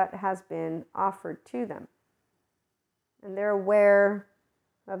of what has been offered to them. And they're aware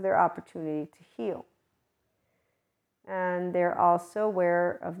of their opportunity to heal. And they're also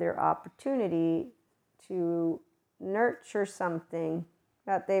aware of their opportunity to nurture something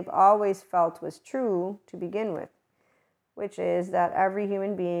that they've always felt was true to begin with, which is that every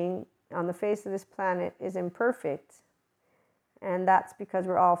human being on the face of this planet is imperfect. And that's because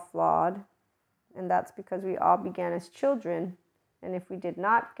we're all flawed. And that's because we all began as children. And if we did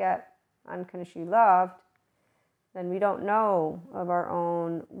not get unconditionally loved, then we don't know of our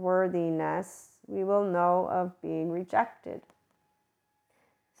own worthiness. We will know of being rejected.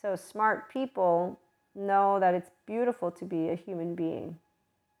 So smart people know that it's beautiful to be a human being.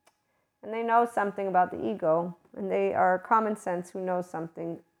 And they know something about the ego. And they are common sense who know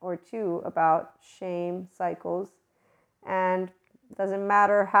something or two about shame cycles. And it doesn't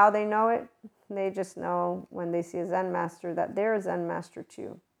matter how they know it. They just know when they see a Zen master that they're a Zen master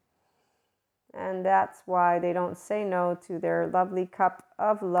too. And that's why they don't say no to their lovely cup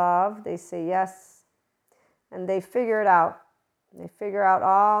of love. They say yes. And they figure it out. They figure out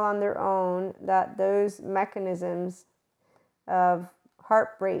all on their own that those mechanisms of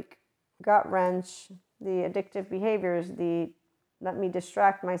heartbreak, gut wrench, the addictive behaviors, the let me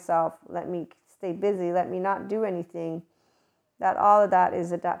distract myself, let me stay busy, let me not do anything, that all of that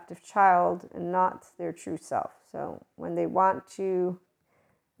is adaptive child and not their true self. So when they want to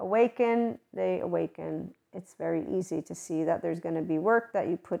awaken, they awaken. It's very easy to see that there's going to be work that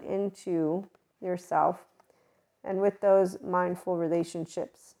you put into yourself. And with those mindful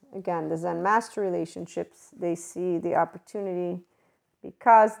relationships, again, the Zen master relationships, they see the opportunity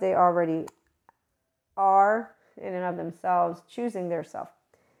because they already are in and of themselves choosing their self.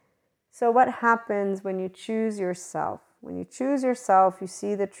 So what happens when you choose yourself? When you choose yourself, you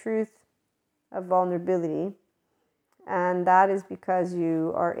see the truth of vulnerability. And that is because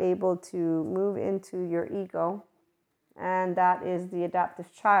you are able to move into your ego. And that is the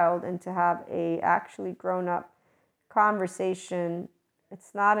adaptive child. And to have a actually grown-up conversation.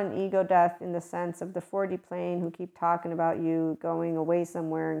 It's not an ego death in the sense of the 4D plane who keep talking about you going away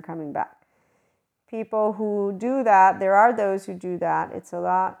somewhere and coming back. People who do that, there are those who do that. It's a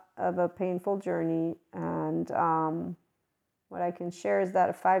lot of a painful journey. And what I can share is that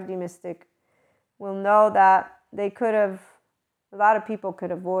a 5D mystic will know that they could have, a lot of people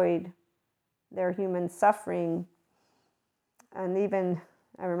could avoid their human suffering. And even,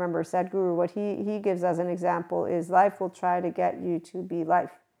 I remember Sadhguru, what he gives as an example is life will try to get you to be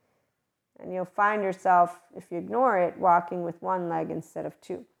life. And you'll find yourself, if you ignore it, walking with one leg instead of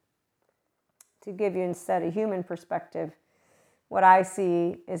two. To give you instead a human perspective, what I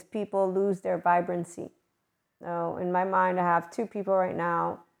see is people lose their vibrancy. So in my mind, I have two people right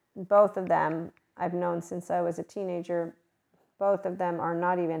now. Both of them I've known since I was a teenager. Both of them are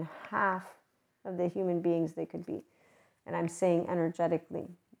not even half of the human beings they could be. And I'm saying energetically.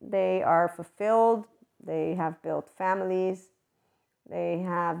 They are fulfilled. They have built families. They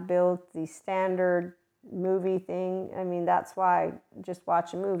have built the standard movie thing. I mean, that's why just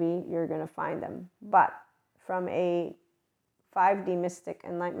watch a movie, you're going to find them. But from a 5D mystic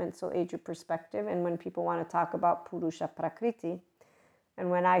Enlightenment Soul Age Group perspective, and when people want to talk about Purusha Prakriti, and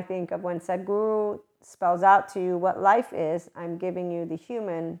when I think of when Sadhguru spells out to you what life is, I'm giving you the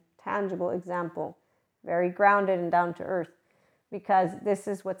human, tangible example, very grounded and down to earth, because this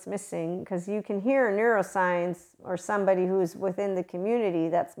is what's missing. Because you can hear neuroscience or somebody who's within the community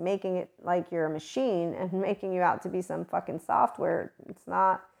that's making it like you're a machine and making you out to be some fucking software. It's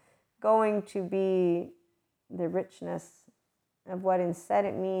not going to be the richness of what instead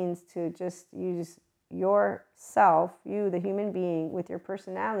it means to just use yourself, you, the human being, with your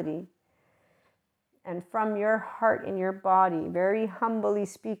personality, and from your heart in your body, very humbly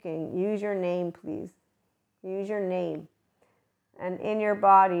speaking, use your name, please. Use your name. And in your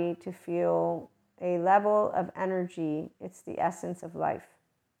body to feel a level of energy. It's the essence of life.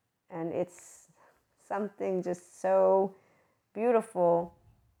 And it's something just so beautiful,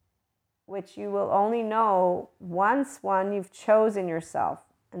 which you will only know once, you've chosen yourself,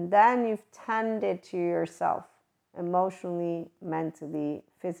 and then you've tended to yourself emotionally, mentally,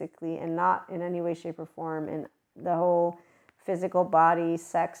 physically, and not in any way, shape, or form in the whole physical body,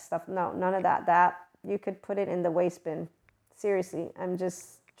 sex stuff. No, none of that. That you could put it in the waste bin. Seriously, I'm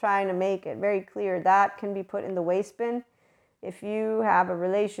just trying to make it very clear. That can be put in the waste bin if you have a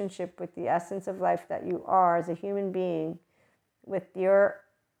relationship with the essence of life that you are as a human being, with your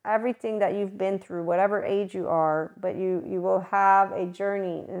everything that you've been through, whatever age you are, but you will have a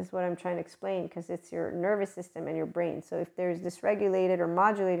journey, is what I'm trying to explain, because it's your nervous system and your brain. So if there's dysregulated or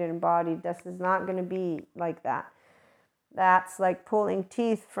modulated in body, this is not going to be like that. That's like pulling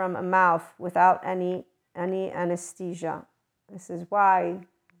teeth from a mouth without any anesthesia. This is why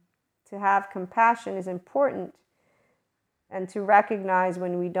to have compassion is important, and to recognize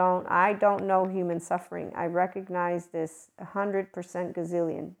when I don't know human suffering. I recognize this 100%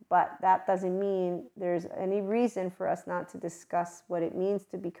 gazillion, but that doesn't mean there's any reason for us not to discuss what it means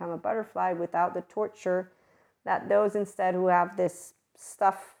to become a butterfly without the torture that those instead who have this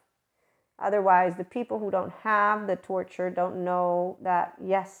stuff. Otherwise, the people who don't have the torture don't know that,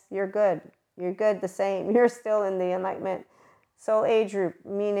 yes, you're good. You're good the same. You're still in the Enlightenment Soul Age Group,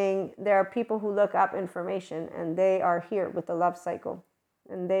 meaning there are people who look up information and they are here with the love cycle.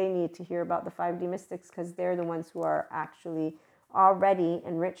 And they need to hear about the 5D mystics because they're the ones who are actually already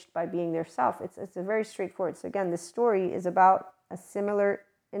enriched by being their self. It's a very straightforward. So again, this story is about a similar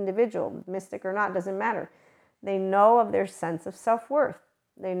individual, mystic or not, doesn't matter. They know of their sense of self-worth.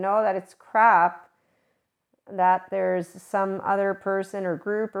 They know that it's crap, that there's some other person or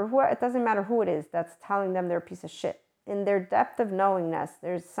group or it doesn't matter who it is that's telling them they're a piece of shit. In their depth of knowingness,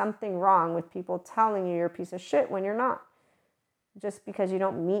 there's something wrong with people telling you you're a piece of shit when you're not, just because you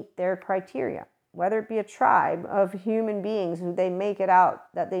don't meet their criteria. Whether it be a tribe of human beings who they make it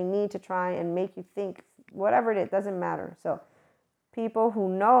out that they need to try and make you think, whatever it is, doesn't matter. So people who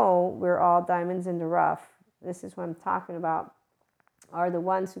know we're all diamonds in the rough, this is what I'm talking about, are the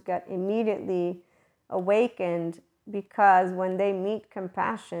ones who get immediately awakened, because when they meet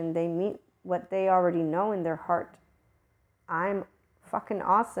compassion, they meet what they already know in their heart. I'm fucking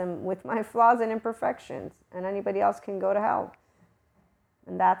awesome with my flaws and imperfections, and anybody else can go to hell.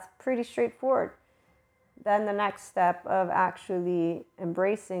 And that's pretty straightforward. Then the next step of actually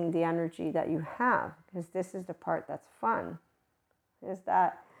embracing the energy that you have, because this is the part that's fun, is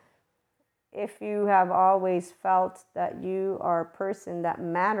that if you have always felt that you are a person that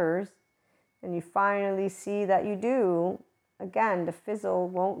matters, and you finally see that you do, again, the fizzle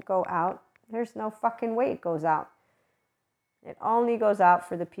won't go out. There's no fucking way it goes out. It only goes out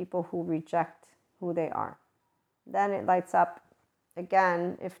for the people who reject who they are. Then it lights up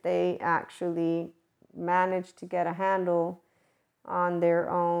again if they actually manage to get a handle on their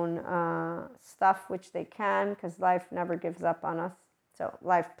own stuff, which they can, because life never gives up on us. So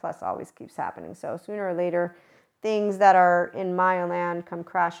life plus always keeps happening. So sooner or later, things that are in Maya land come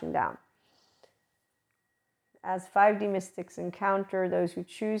crashing down. As 5D mystics encounter those who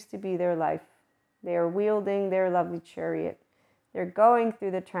choose to be their life, they are wielding their lovely chariot. They're going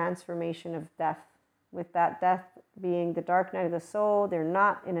through the transformation of death, with that death being the dark night of the soul. They're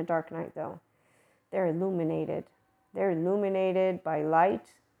not in a dark night, though. They're illuminated. They're illuminated by light,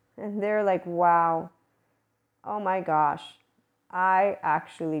 and they're like, wow, oh my gosh, I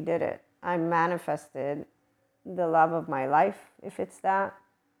actually did it. I manifested the love of my life, if it's that,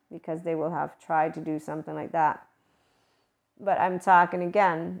 because they will have tried to do something like that. But I'm talking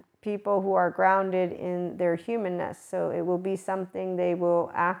again, people who are grounded in their humanness. So it will be something they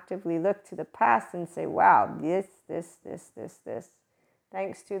will actively look to the past and say, wow, this.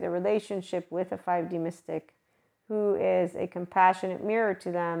 Thanks to the relationship with a 5D mystic who is a compassionate mirror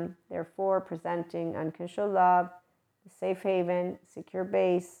to them, therefore presenting unconditional love, a safe haven, secure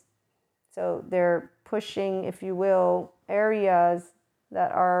base. So they're pushing, if you will, areas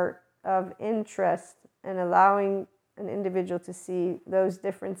that are of interest and allowing an individual to see those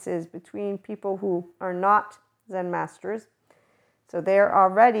differences between people who are not Zen masters. So they're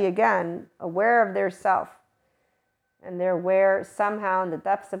already, again, aware of their self. And they're aware somehow in the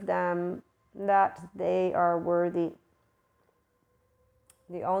depths of them that they are worthy.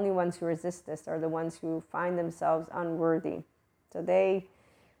 The only ones who resist this are the ones who find themselves unworthy. So they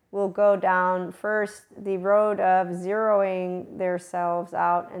will go down first the road of zeroing themselves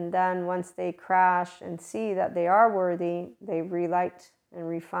out, and then once they crash and see that they are worthy, they relight and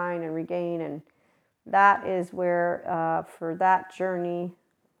refine and regain. And that is where, for that journey,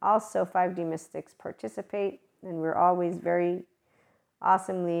 also 5D mystics participate. And we're always very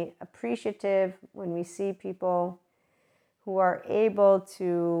awesomely appreciative when we see people who are able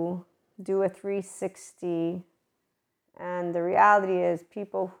to do a 360. And the reality is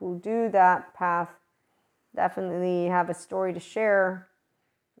people who do that path definitely have a story to share.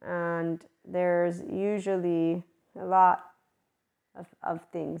 And there's usually a lot of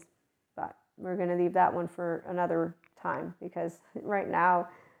things. But we're going to leave that one for another time, because right now,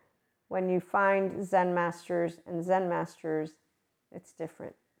 when you find Zen masters and Zen masters, it's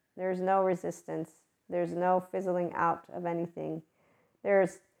different. There's no resistance. There's no fizzling out of anything.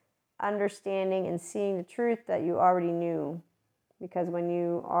 There's understanding and seeing the truth that you already knew. Because when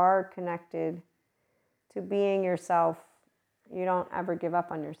you are connected to being yourself, you don't ever give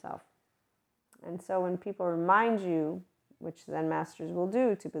up on yourself. And so when people remind you, which Zen masters will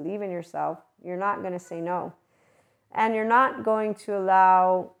do, to believe in yourself, you're not going to say no. And you're not going to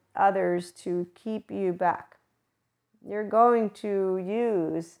allow others to keep you back. You're going to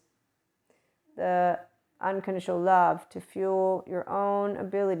use the unconditional love to fuel your own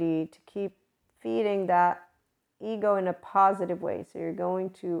ability to keep feeding that ego in a positive way. So you're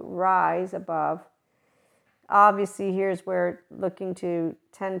going to rise above. Obviously, here's where looking to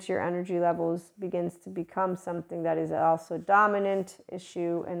tend to your energy levels begins to become something that is also a dominant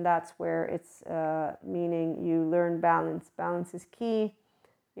issue. And that's where it's meaning you learn balance. Balance is key.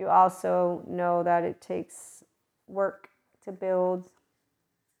 You also know that it takes work to build.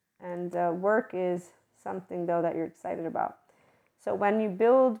 And work is something, though, that you're excited about. So when you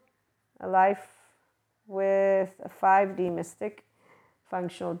build a life with a 5D mystic,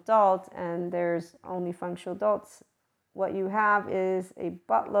 functional adult, and there's only functional adults, what you have is a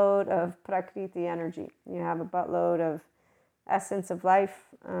buttload of prakriti energy. You have a buttload of essence of life,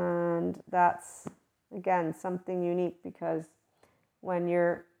 and that's, again, something unique, because when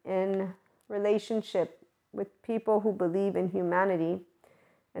you're in relationship with people who believe in humanity,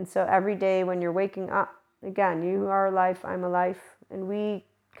 and so every day when you're waking up, again, you are a life, I'm a life, and we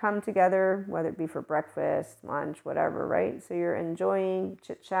come together, whether it be for breakfast, lunch, whatever, right? So you're enjoying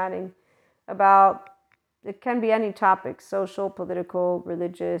chit-chatting about, it can be any topic, social, political,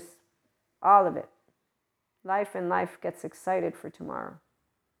 religious, all of it. Life and life gets excited for tomorrow.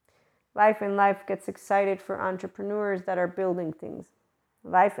 Life and life gets excited for entrepreneurs that are building things.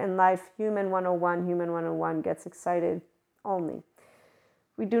 Life and life, Human 101 gets excited only.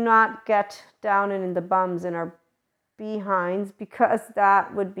 We do not get down and in the bums in our behinds, because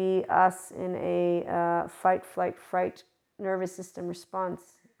that would be us in a fight, flight, fright nervous system response.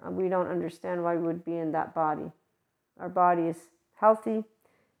 We don't understand why we would be in that body. Our body is healthy.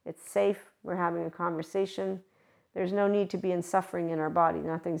 It's safe. We're having a conversation. There's no need to be in suffering in our body.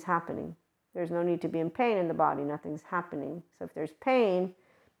 Nothing's happening. There's no need to be in pain in the body. Nothing's happening. So if there's pain,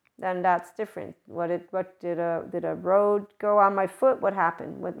 then that's different. What did a road go on my foot? What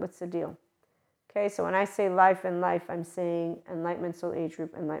happened? What's the deal? Okay, so when I say life and life, I'm saying Enlightenment Soul Age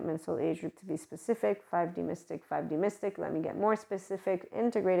Group, Enlightenment Soul Age Group to be specific, 5D mystic, let me get more specific,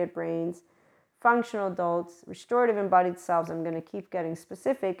 integrated brains, functional adults, restorative embodied selves. I'm going to keep getting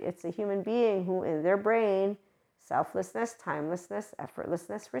specific. It's a human being who in their brain, selflessness, timelessness,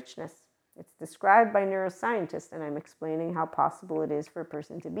 effortlessness, richness. It's described by neuroscientists, and I'm explaining how possible it is for a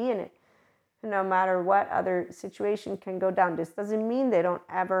person to be in it. No matter what other situation can go down. This doesn't mean they don't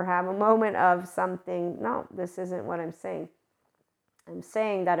ever have a moment of something. No, this isn't what I'm saying. I'm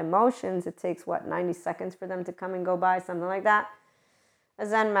saying that emotions, it takes, 90 seconds for them to come and go by, something like that. A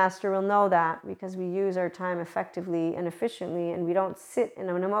Zen master will know that because we use our time effectively and efficiently, and we don't sit in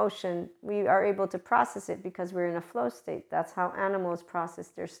an emotion. We are able to process it because we're in a flow state. That's how animals process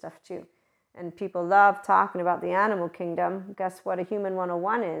their stuff too. And people love talking about the animal kingdom. Guess what a human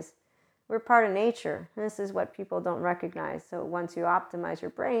 101 is? We're part of nature. This is what people don't recognize. So once you optimize your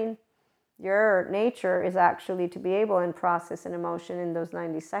brain, your nature is actually to be able to process an emotion in those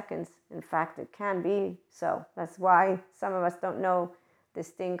 90 seconds. In fact, it can be so. That's why some of us don't know this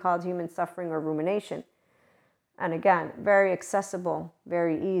thing called human suffering or rumination. And again, very accessible,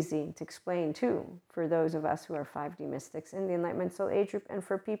 very easy to explain too, for those of us who are 5D mystics in the Enlightenment Soul Age Group, and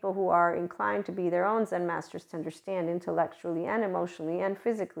for people who are inclined to be their own Zen masters to understand intellectually and emotionally and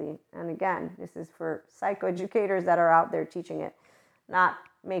physically. And again, this is for psychoeducators that are out there teaching it, not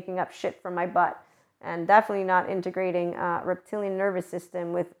making up shit from my butt. And definitely not integrating reptilian nervous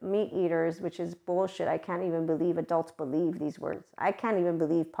system with meat eaters, which is bullshit. I can't even believe adults believe these words. I can't even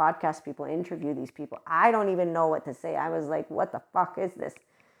believe podcast people interview these people. I don't even know what to say. I was like, what the fuck is this?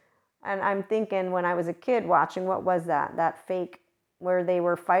 And I'm thinking when I was a kid watching, what was that? That fake where they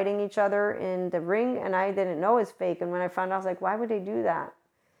were fighting each other in the ring, and I didn't know it was fake. And when I found out, I was like, why would they do that?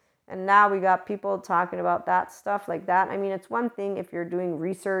 And now we got people talking about that stuff like that. I mean, it's one thing if you're doing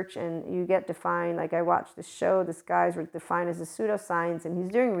research and you get defined, like I watched this show, this guy's defined as a pseudoscience, and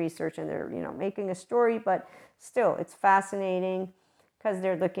he's doing research and they're, making a story, but still it's fascinating because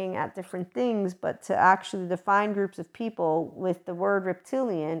they're looking at different things. But to actually define groups of people with the word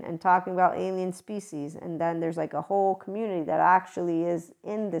reptilian and talking about alien species, and then there's like a whole community that actually is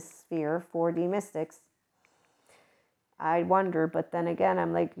in this sphere, 4D mystics, I wonder. But then again,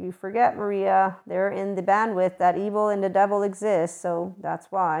 I'm like, you forget, Maria, they're in the bandwidth that evil and the devil exist. So that's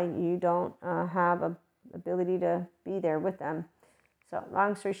why you don't have a ability to be there with them. So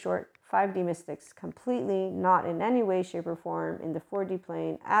long story short, 5D mystics, completely not in any way, shape, or form in the 4D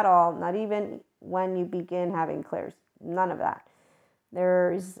plane at all. Not even when you begin having clairs. None of that.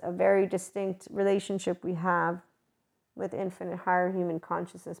 There is a very distinct relationship we have with infinite higher human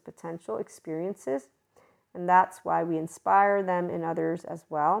consciousness potential experiences. And that's why we inspire them in others as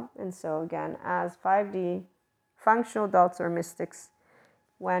well. And so again, as 5D functional adults or mystics,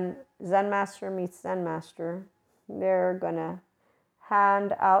 when Zen Master meets Zen Master, they're going to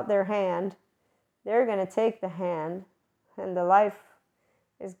hand out their hand. They're going to take the hand, and the life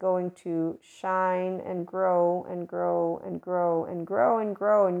is going to shine and grow and grow and grow and grow and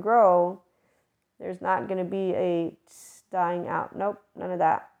grow and grow. There's not going to be a dying out. Nope, none of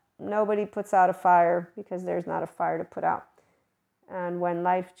that. Nobody puts out a fire because there's not a fire to put out. And when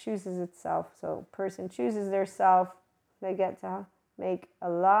life chooses itself, so person chooses their self, they get to make a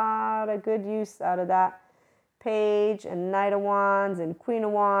lot of good use out of that page and Knight of Wands and Queen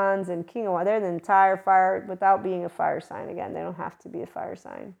of Wands and King of Wands. They're the entire fire without being a fire sign. Again, they don't have to be a fire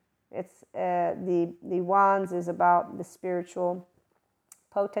sign. It's the Wands is about the spiritual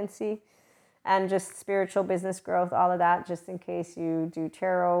potency and just spiritual business growth, all of that, just in case you do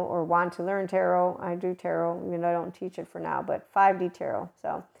tarot or want to learn tarot. I do tarot, even though I don't teach it for now, but 5D tarot.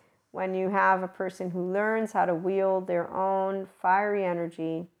 So when you have a person who learns how to wield their own fiery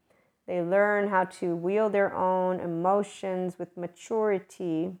energy, they learn how to wield their own emotions with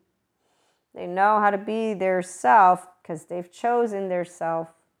maturity. They know how to be their self because they've chosen their self.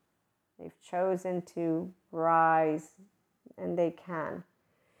 They've chosen to rise, and they can.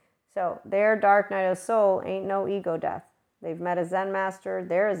 So their dark night of soul ain't no ego death. They've met a Zen master.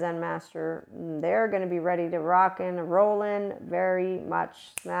 They're a Zen master. They're going to be ready to rock and roll in very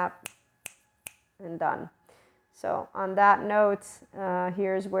much. Snap and done. So on that note,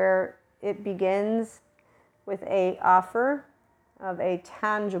 here's where it begins with a offer of a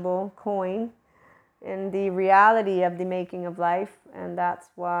tangible coin in the reality of the making of life. And that's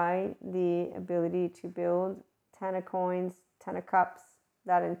why the ability to build 10 of coins, 10 of cups,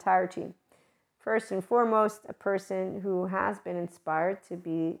 that entirety. First and foremost, a person who has been inspired to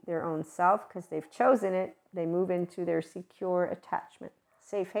be their own self because they've chosen it, they move into their secure attachment,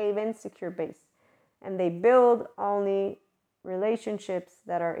 safe haven, secure base. And they build only relationships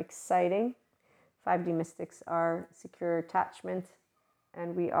that are exciting. 5D mystics are secure attachment,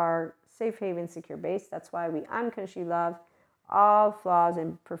 and we are safe haven, secure base. That's why we unconditionally love all flaws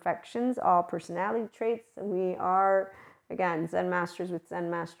and imperfections, all personality traits. We are, again, Zen masters with Zen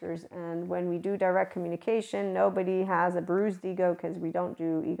masters. And when we do direct communication, nobody has a bruised ego because we don't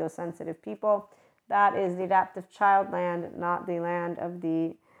do ego-sensitive people. That is the adaptive child land, not the land of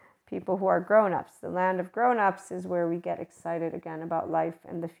the people who are grown-ups. The land of grown-ups is where we get excited again about life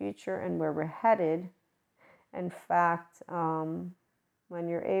and the future and where we're headed. In fact, when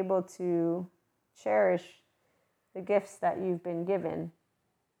you're able to cherish the gifts that you've been given,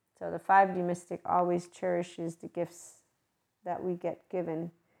 So the 5D mystic always cherishes the gifts that we get given.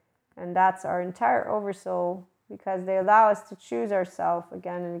 And that's our entire oversoul, because they allow us to choose ourselves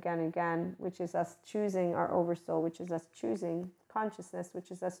again and again and again, which is us choosing our oversoul, which is us choosing consciousness, which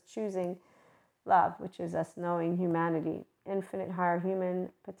is us choosing love, which is us knowing humanity, infinite higher human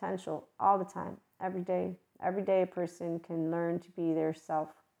potential all the time, every day. Every day a person can learn to be their self.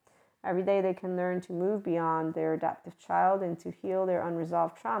 Every day they can learn to move beyond their adaptive child and to heal their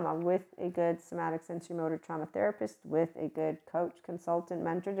unresolved trauma with a good somatic sensory motor trauma therapist, with a good coach, consultant,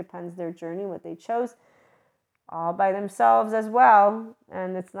 mentor, depends their journey, what they chose, all by themselves as well.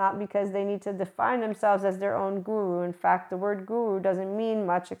 And it's not because they need to define themselves as their own guru. In fact, the word guru doesn't mean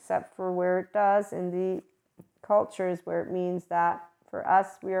much except for where it does in the cultures, where it means that for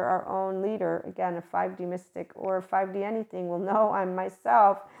us, we are our own leader. Again, a 5D mystic or a 5D anything will know I'm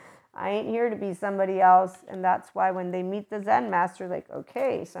myself. I ain't here to be somebody else. And that's why when they meet the Zen master, like,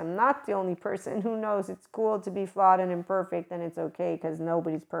 okay, so I'm not the only person who knows it's cool to be flawed and imperfect, and it's okay because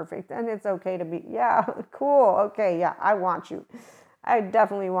nobody's perfect, and it's okay to be, yeah, cool, okay, yeah, I want you. I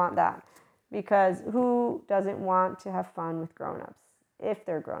definitely want that, because who doesn't want to have fun with grown-ups? If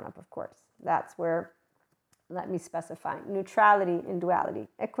they're grown-up, of course. That's where, let me specify, neutrality in duality.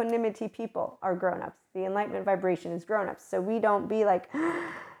 Equanimity people are grown-ups. The enlightenment vibration is grown-ups. So we don't be like,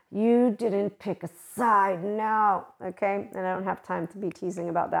 you didn't pick a side, no. Okay, and I don't have time to be teasing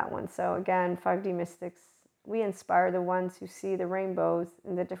about that one. So again, 5D mystics, we inspire the ones who see the rainbows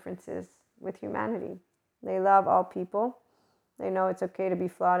and the differences with humanity. They love all people. They know it's okay to be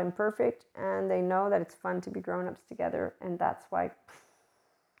flawed and perfect, and they know that it's fun to be grown-ups together, and that's why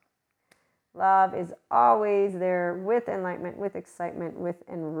love is always there, with enlightenment, with excitement, with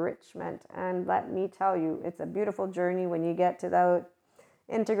enrichment. And let me tell you, it's a beautiful journey when you get to the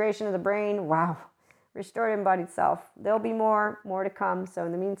integration of the brain. Wow. Restored embodied self. There'll be more to come. So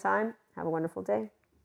in the meantime, have a wonderful day.